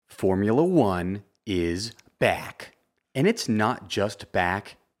Formula One is back. And it's not just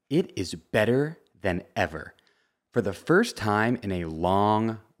back, it is better than ever. For the first time in a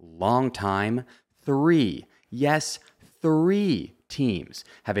long time, three teams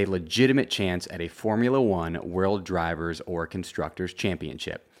have a legitimate chance at a Formula One World Drivers or Constructors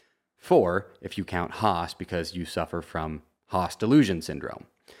Championship. 4, if you count Haas because you suffer from Haas delusion syndrome.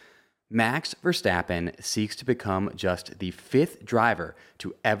 Max Verstappen seeks to become just the 5th driver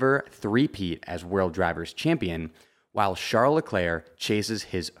to ever three-peat as World Drivers Champion, while Charles Leclerc chases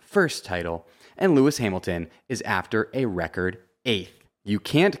his first title, and Lewis Hamilton is after a record 8th. You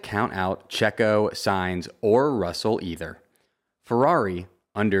can't count out Checo, Sainz, or Russell either. Ferrari,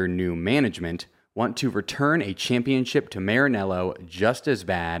 under new management, want to return a championship to Maranello just as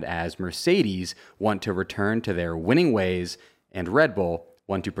bad as Mercedes want to return to their winning ways, and Red Bull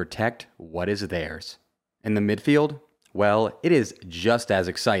want to protect what is theirs. In the midfield, well, it is just as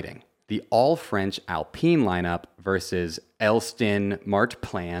exciting. The all-French Alpine lineup versus Elston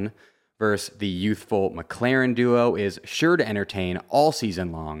Martplan versus the youthful McLaren duo is sure to entertain all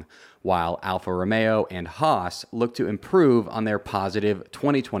season long, while Alfa Romeo and Haas look to improve on their positive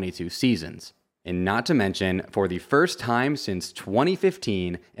 2022 seasons. And not to mention, for the first time since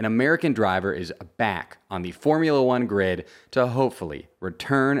 2015, an American driver is back on the Formula One grid to hopefully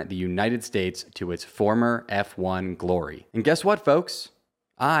return the United States to its former F1 glory. And guess what, folks?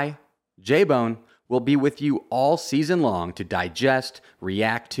 I, J-Bone, will be with you all season long to digest,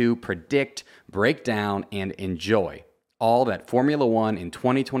 react to, predict, break down, and enjoy all that Formula One in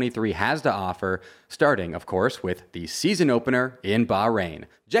 2023 has to offer, starting, of course, with the season opener in Bahrain.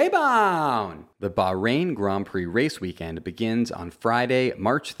 J-Bone! The Bahrain Grand Prix race weekend begins on Friday,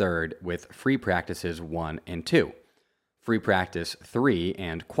 March 3rd with free practices 1 and 2. Free practice 3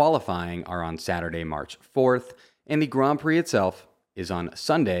 and qualifying are on Saturday, March 4th, and the Grand Prix itself is on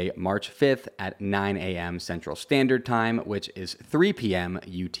Sunday, March 5th at 9 a.m. Central Standard Time, which is 3 p.m.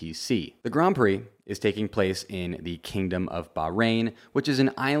 UTC. The Grand Prix is taking place in the Kingdom of Bahrain, which is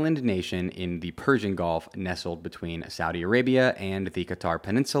an island nation in the Persian Gulf nestled between Saudi Arabia and the Qatar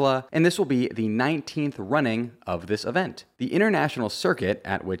Peninsula, and this will be the 19th running of this event. The international circuit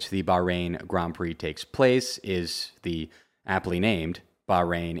at which the Bahrain Grand Prix takes place is the aptly named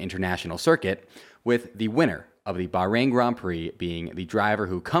Bahrain International Circuit, with the winner of the Bahrain Grand Prix being the driver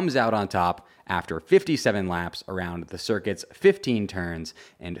who comes out on top after 57 laps around the circuit's 15 turns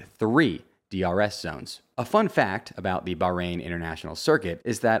and 3 DRS zones. A fun fact about the Bahrain International Circuit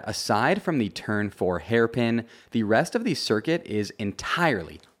is that aside from the turn 4 hairpin, the rest of the circuit is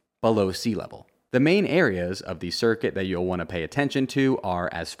entirely below sea level. The main areas of the circuit that you'll want to pay attention to are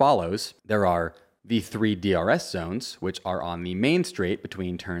as follows. There are the 3 DRS zones, which are on the main straight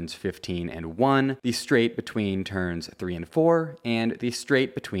between turns 15 and 1, the straight between turns 3 and 4, and the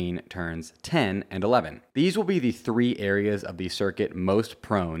straight between turns 10 and 11. These will be the 3 areas of the circuit most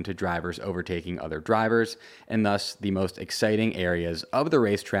prone to drivers overtaking other drivers, and thus the most exciting areas of the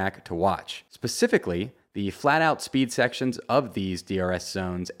racetrack to watch. Specifically, the flat-out speed sections of these DRS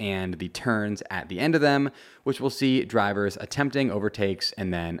zones and the turns at the end of them, which will see drivers attempting overtakes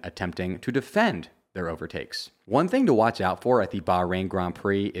and then attempting to defend their overtakes. One thing to watch out for at the Bahrain Grand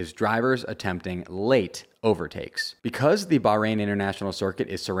Prix is drivers attempting late overtakes. Because the Bahrain International Circuit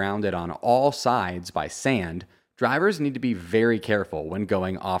is surrounded on all sides by sand, drivers need to be very careful when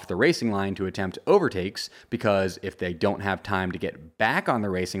going off the racing line to attempt overtakes, because if they don't have time to get back on the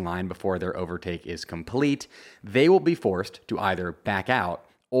racing line before their overtake is complete, they will be forced to either back out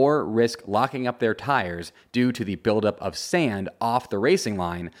or risk locking up their tires due to the buildup of sand off the racing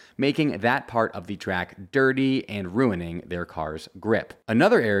line, making that part of the track dirty and ruining their car's grip.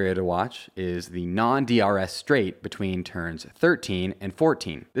 Another area to watch is the non-DRS straight between turns 13 and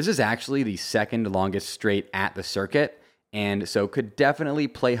 14. This is actually the second longest straight at the circuit, and so could definitely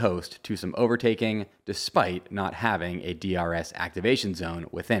play host to some overtaking despite not having a DRS activation zone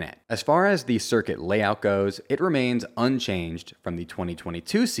within it. As far as the circuit layout goes, it remains unchanged from the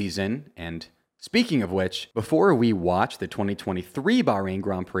 2022 season, and speaking of which, before we watch the 2023 Bahrain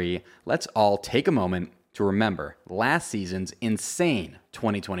Grand Prix, let's all take a moment to remember last season's insane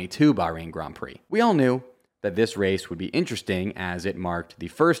 2022 Bahrain Grand Prix. We all knew that this race would be interesting as it marked the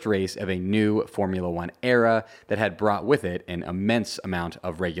first race of a new Formula One era that had brought with it an immense amount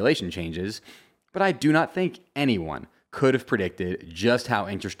of regulation changes, but I do not think anyone could have predicted just how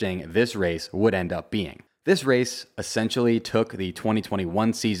interesting this race would end up being. This race essentially took the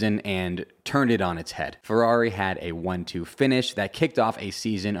 2021 season and turned it on its head. Ferrari had a 1-2 finish that kicked off a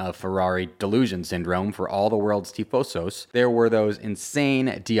season of Ferrari delusion syndrome for all the world's tifosos. There were those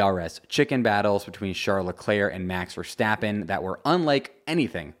insane DRS chicken battles between Charles Leclerc and Max Verstappen that were unlike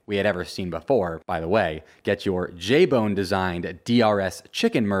anything we had ever seen before. By the way, get your J-Bone designed DRS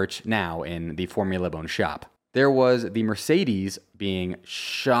chicken merch now in the Formula Bone shop. There was the Mercedes being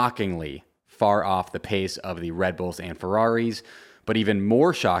shockingly far off the pace of the Red Bulls and Ferraris, but even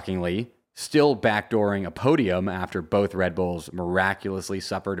more shockingly, still backdooring a podium after both Red Bulls miraculously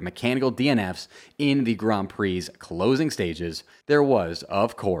suffered mechanical DNFs in the Grand Prix closing stages. There was,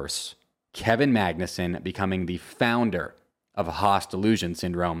 of course, Kevin Magnussen becoming the founder of Haas delusion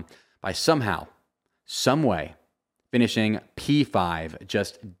syndrome by somehow, some way, finishing P5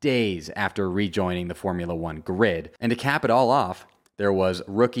 just days after rejoining the Formula One grid. And to cap it all off, there was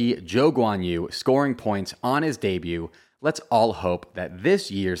rookie Zhou Guanyu scoring points on his debut. Let's all hope that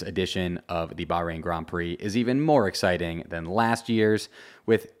this year's edition of the Bahrain Grand Prix is even more exciting than last year's,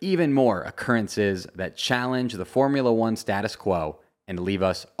 with even more occurrences that challenge the Formula One status quo and leave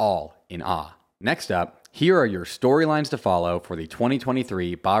us all in awe. Next up, here are your storylines to follow for the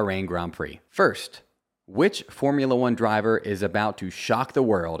 2023 Bahrain Grand Prix. First, which Formula One driver is about to shock the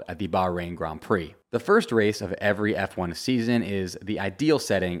world at the Bahrain Grand Prix? The first race of every F1 season is the ideal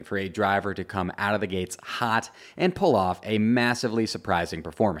setting for a driver to come out of the gates hot and pull off a massively surprising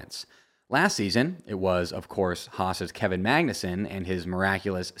performance. Last season, it was, of course, Haas's Kevin Magnussen and his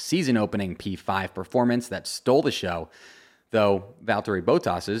miraculous season-opening P5 performance that stole the show, though Valtteri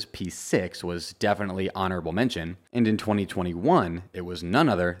Bottas's P6 was definitely honorable mention. And in 2021, it was none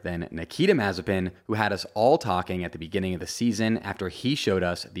other than Nikita Mazepin who had us all talking at the beginning of the season after he showed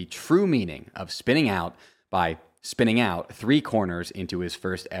us the true meaning of spinning out by spinning out 3 corners into his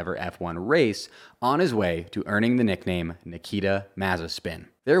first ever F1 race on his way to earning the nickname Nikita Mazespin.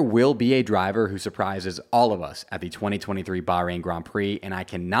 There will be a driver who surprises all of us at the 2023 Bahrain Grand Prix, and I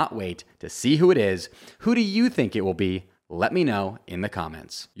cannot wait to see who it is. Who do you think it will be? Let me know in the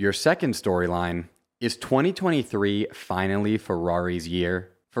comments. Your second storyline, is 2023 finally Ferrari's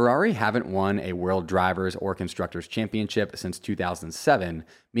year? Ferrari haven't won a World Drivers' or Constructors' Championship since 2007,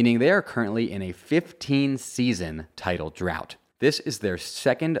 meaning they are currently in a 15-season title drought. This is their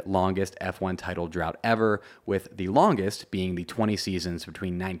second longest F1 title drought ever, with the longest being the 20 seasons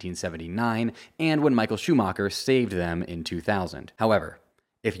between 1979 and when Michael Schumacher saved them in 2000. However,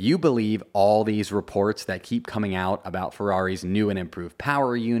 if you believe all these reports that keep coming out about Ferrari's new and improved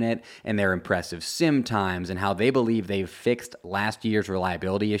power unit and their impressive sim times and how they believe they've fixed last year's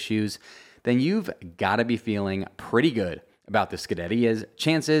reliability issues, then you've got to be feeling pretty good about the Scudetti's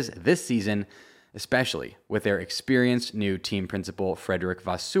chances this season, especially with their experienced new team principal Frederic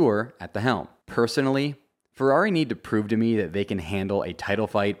Vasseur at the helm. Personally, Ferrari need to prove to me that they can handle a title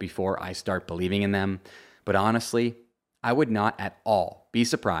fight before I start believing in them, but honestly, I would not at all be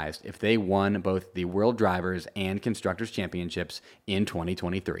surprised if they won both the World Drivers and Constructors Championships in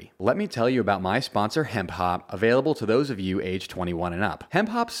 2023. Let me tell you about my sponsor, Hemp Hop, available to those of you age 21 and up. Hemp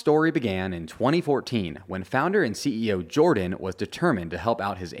Hop's story began in 2014 when founder and CEO Jordan was determined to help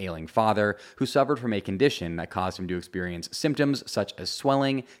out his ailing father, who suffered from a condition that caused him to experience symptoms such as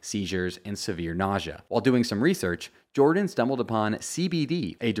swelling, seizures, and severe nausea. While doing some research, Jordan stumbled upon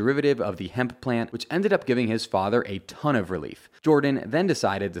CBD, a derivative of the hemp plant, which ended up giving his father a ton of relief. Jordan then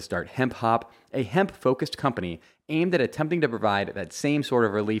decided to start Hemp Hop, a hemp-focused company aimed at attempting to provide that same sort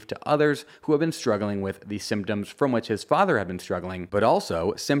of relief to others who have been struggling with the symptoms from which his father had been struggling, but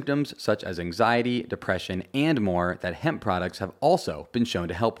also symptoms such as anxiety, depression, and more that hemp products have also been shown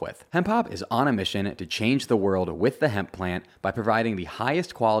to help with. Hemp Hop is on a mission to change the world with the hemp plant by providing the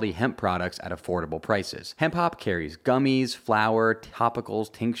highest quality hemp products at affordable prices. Hemp Hop carries gummies, flour,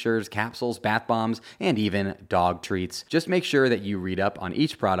 topicals, tinctures, capsules, bath bombs, and even dog treats. Just make sure that you read up on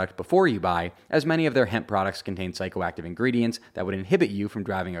each product before you buy, as many of their hemp products contain psychoactive ingredients that would inhibit you from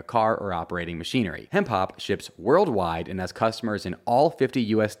driving a car or operating machinery. Hemp Hop ships worldwide and has customers in all 50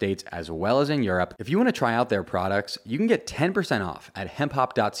 US states as well as in Europe. If you want to try out their products, you can get 10% off at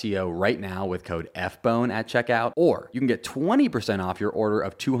hemphop.co right now with code FBONE at checkout, or you can get 20% off your order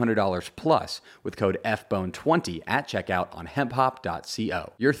of $200 plus with code FBONE20 at checkout on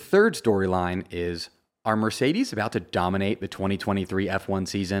hemphop.co. Your third storyline is, are Mercedes about to dominate the 2023 F1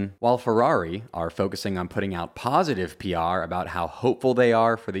 season? While Ferrari are focusing on putting out positive PR about how hopeful they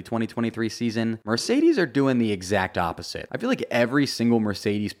are for the 2023 season, Mercedes are doing the exact opposite. I feel like every single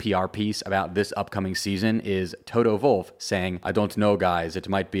Mercedes PR piece about this upcoming season is Toto Wolff saying, "I don't know, guys, it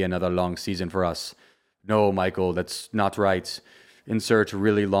might be another long season for us. No, Michael, that's not right. Insert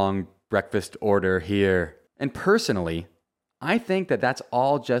really long breakfast order here. And personally, I think that that's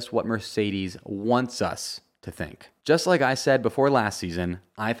all just what Mercedes wants us to think. Just like I said before last season,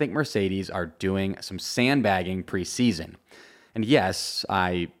 I think Mercedes are doing some sandbagging preseason. And yes,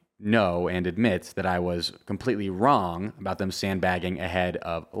 I know and admit that I was completely wrong about them sandbagging ahead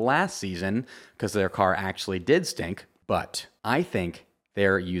of last season because their car actually did stink. But I think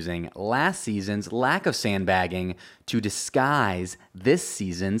they're using last season's lack of sandbagging to disguise this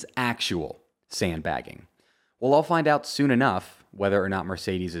season's actual sandbagging. We'll all find out soon enough whether or not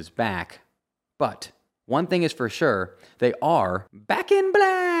Mercedes is back. But one thing is for sure, they are back in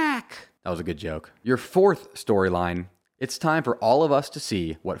black. That was a good joke. Your fourth storyline. It's time for all of us to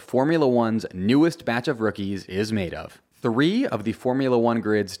see what Formula One's newest batch of rookies is made of. 3 of the Formula One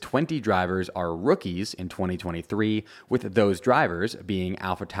grid's 20 drivers are rookies in 2023, with those drivers being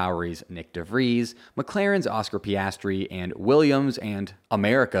AlphaTauri's Nick De Vries, McLaren's Oscar Piastri, and Williams and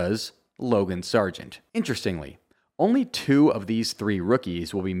America's Logan Sargent. Interestingly, only 2 of these 3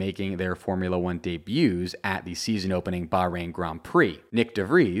 rookies will be making their Formula One debuts at the season-opening Bahrain Grand Prix. Nick De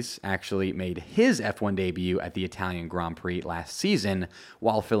Vries actually made his F1 debut at the Italian Grand Prix last season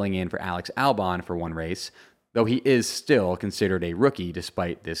while filling in for Alex Albon for one race, though he is still considered a rookie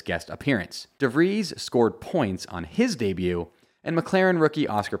despite this guest appearance. De Vries scored points on his debut, and McLaren rookie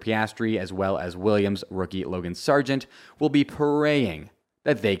Oscar Piastri as well as Williams rookie Logan Sargent will be praying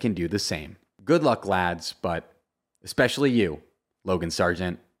that they can do the same. Good luck, lads, but especially you, Logan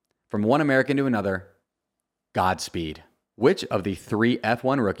Sargent. From one American to another, Godspeed. Which of the 3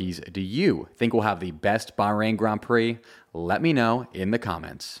 F1 rookies do you think will have the best Bahrain Grand Prix? Let me know in the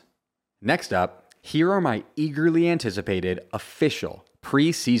comments. Next up, here are my eagerly anticipated official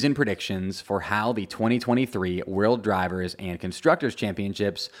preseason predictions for how the 2023 World Drivers and Constructors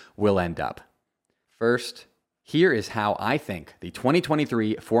Championships will end up. First, here is how I think the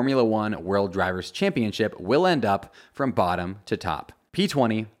 2023 Formula One World Drivers Championship will end up from bottom to top.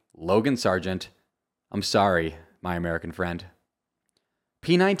 P20, Logan Sargent. I'm sorry, my American friend.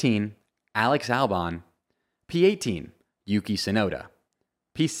 P19, Alex Albon. P18, Yuki Tsunoda.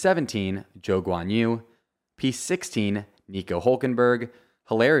 P17, Zhou Guanyu. P16, Nico Hülkenberg.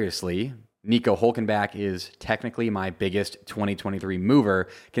 Hilariously, Nico Hülkenberg is technically my biggest 2023 mover,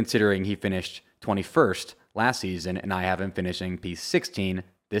 considering he finished 21st last season, and I have him finishing P16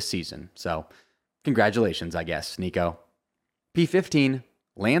 this season. So, congratulations, I guess, Nico. P15,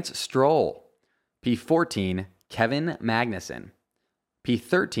 Lance Stroll. P14, Kevin Magnussen.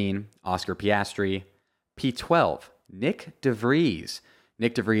 P13, Oscar Piastri. P12, Nick De Vries.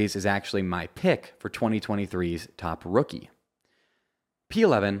 Nick De Vries is actually my pick for 2023's top rookie.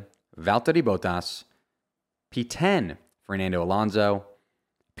 P11, Valtteri Bottas. P10, Fernando Alonso.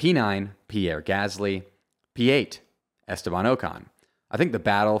 P9, Pierre Gasly. P8, Esteban Ocon. I think the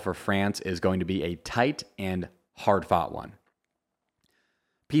battle for France is going to be a tight and hard-fought one.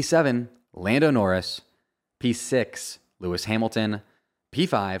 P7, Lando Norris. P6, Lewis Hamilton.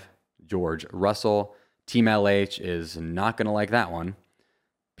 P5, George Russell. Team LH is not going to like that one.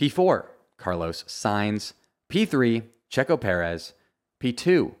 P4, Carlos Sainz. P3, Checo Perez.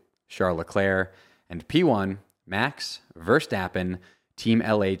 P2, Charles Leclerc. And P1, Max Verstappen. Team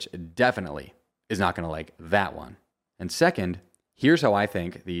LH definitely is not going to like that one. And second, here's how I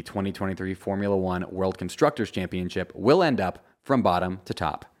think the 2023 Formula One World Constructors Championship will end up from bottom to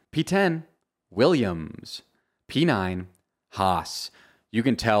top. P10, Williams. P9, Haas. You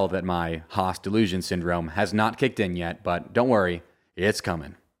can tell that my Haas delusion syndrome has not kicked in yet, but don't worry, it's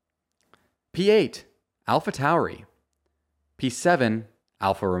coming. P8, AlphaTauri. P7,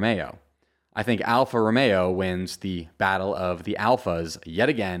 Alfa Romeo. I think Alfa Romeo wins the battle of the Alphas yet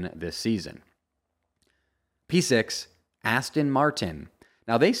again this season. P6, Aston Martin.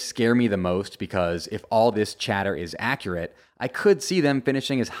 Now, they scare me the most because if all this chatter is accurate, I could see them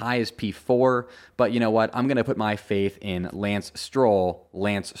finishing as high as P4, but you know what? I'm going to put my faith in Lance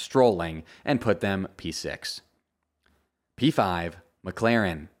Strolling, and put them P6. P5,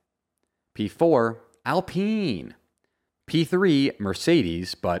 McLaren. P4, Alpine. P3,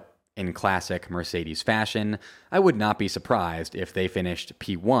 Mercedes, but in classic Mercedes fashion, I would not be surprised if they finished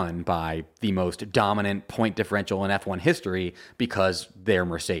P1 by the most dominant point differential in F1 history because they're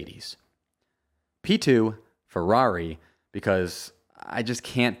Mercedes. P2, Ferrari, because I just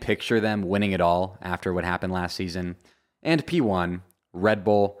can't picture them winning it all after what happened last season. And P1, Red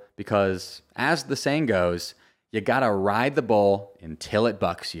Bull, because as the saying goes, you gotta ride the bull until it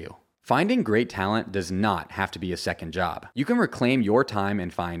bucks you. Finding great talent does not have to be a second job. You can reclaim your time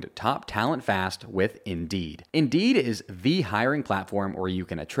and find top talent fast with Indeed. Indeed is the hiring platform where you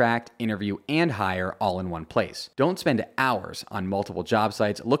can attract, interview, and hire all in one place. Don't spend hours on multiple job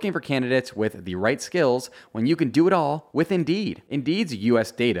sites looking for candidates with the right skills when you can do it all with Indeed. Indeed's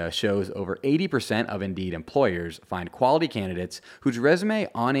US data shows over 80% of Indeed employers find quality candidates whose resume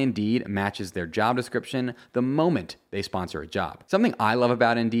on Indeed matches their job description the moment they sponsor a job. Something I love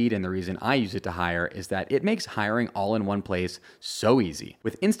about Indeed and the reason I use it to hire is that it makes hiring all in one place so easy.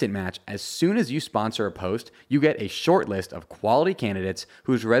 With Instant Match, as soon as you sponsor a post, you get a short list of quality candidates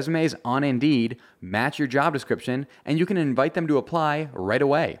whose resumes on Indeed match your job description, and you can invite them to apply right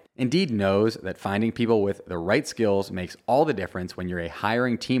away. Indeed knows that finding people with the right skills makes all the difference when you're a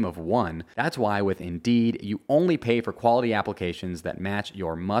hiring team of one. That's why with Indeed, you only pay for quality applications that match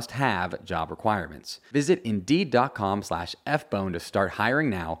your must-have job requirements. Visit Indeed.com/FBone to start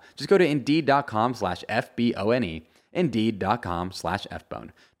hiring now. Just go to Indeed.com/FBONE. Indeed.com/FBone.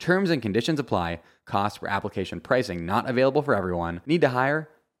 Terms and conditions apply. Cost per application pricing not available for everyone. Need to hire?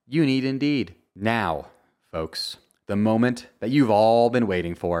 You need Indeed. Now, folks, the moment that you've all been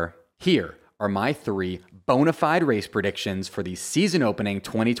waiting for. Here are my 3 bona fide race predictions for the season opening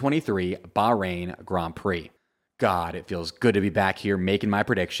 2023 Bahrain Grand Prix. God, it feels good to be back here making my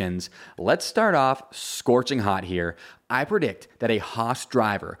predictions. Let's start off scorching hot here. I predict that a Haas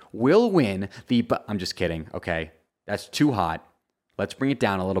driver will win the... I'm just kidding, okay? That's too hot. Let's bring it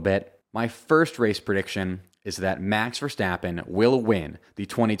down a little bit. My first race prediction is that Max Verstappen will win the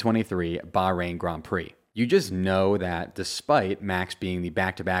 2023 Bahrain Grand Prix. You just know that despite Max being the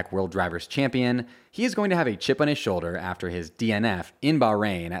back-to-back World Drivers' Champion, he is going to have a chip on his shoulder after his DNF in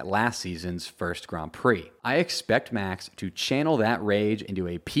Bahrain at last season's first Grand Prix. I expect Max to channel that rage into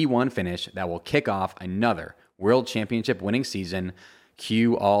a P1 finish that will kick off another World Championship winning season.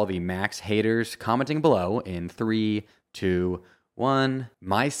 Cue all the Max haters commenting below in 3, 2, 1.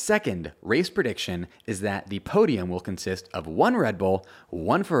 My second race prediction is that the podium will consist of 1 Red Bull,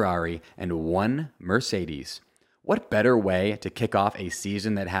 1 Ferrari, and 1 Mercedes. What better way to kick off a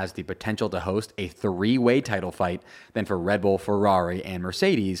season that has the potential to host a 3-way title fight than for Red Bull, Ferrari, and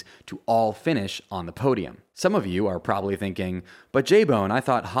Mercedes to all finish on the podium? Some of you are probably thinking, but J-Bone, I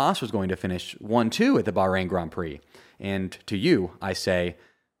thought Haas was going to finish 1-2 at the Bahrain Grand Prix. And to you, I say,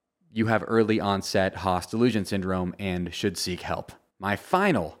 you have early onset Haas delusion syndrome and should seek help. My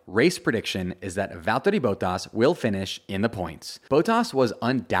final race prediction is that Valtteri Bottas will finish in the points. Bottas was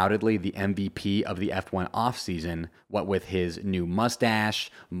undoubtedly the MVP of the F1 offseason, what with his new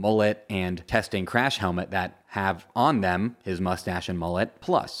mustache, mullet, and testing crash helmet that have on them his mustache and mullet.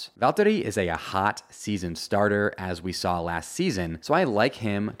 Plus, Valtteri is a hot season starter as we saw last season, so I like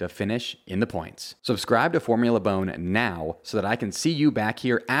him to finish in the points. Subscribe to Formula Bone now so that I can see you back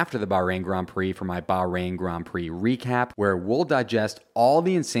here after the Bahrain Grand Prix for my Bahrain Grand Prix recap, where we'll digest all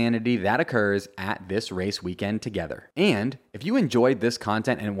the insanity that occurs at this race weekend together. And if you enjoyed this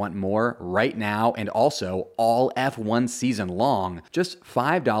content and want more right now and also all F1 season long, just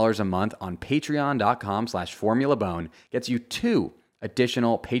 $5 a month on patreon.com/formulabone gets you 2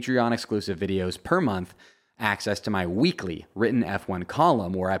 additional Patreon exclusive videos per month, access to my weekly written F1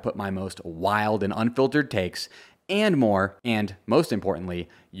 column where I put my most wild and unfiltered takes, and more. And most importantly,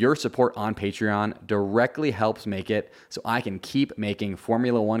 your support on Patreon directly helps make it so I can keep making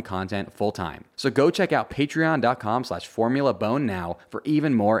Formula One content full time. So go check out patreon.com/formulabone now for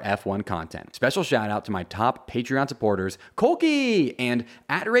even more F1 content. Special shout out to my top Patreon supporters, Kolky and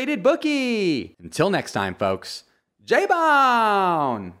 @RatedBookie. Until next time, folks, J-Bone!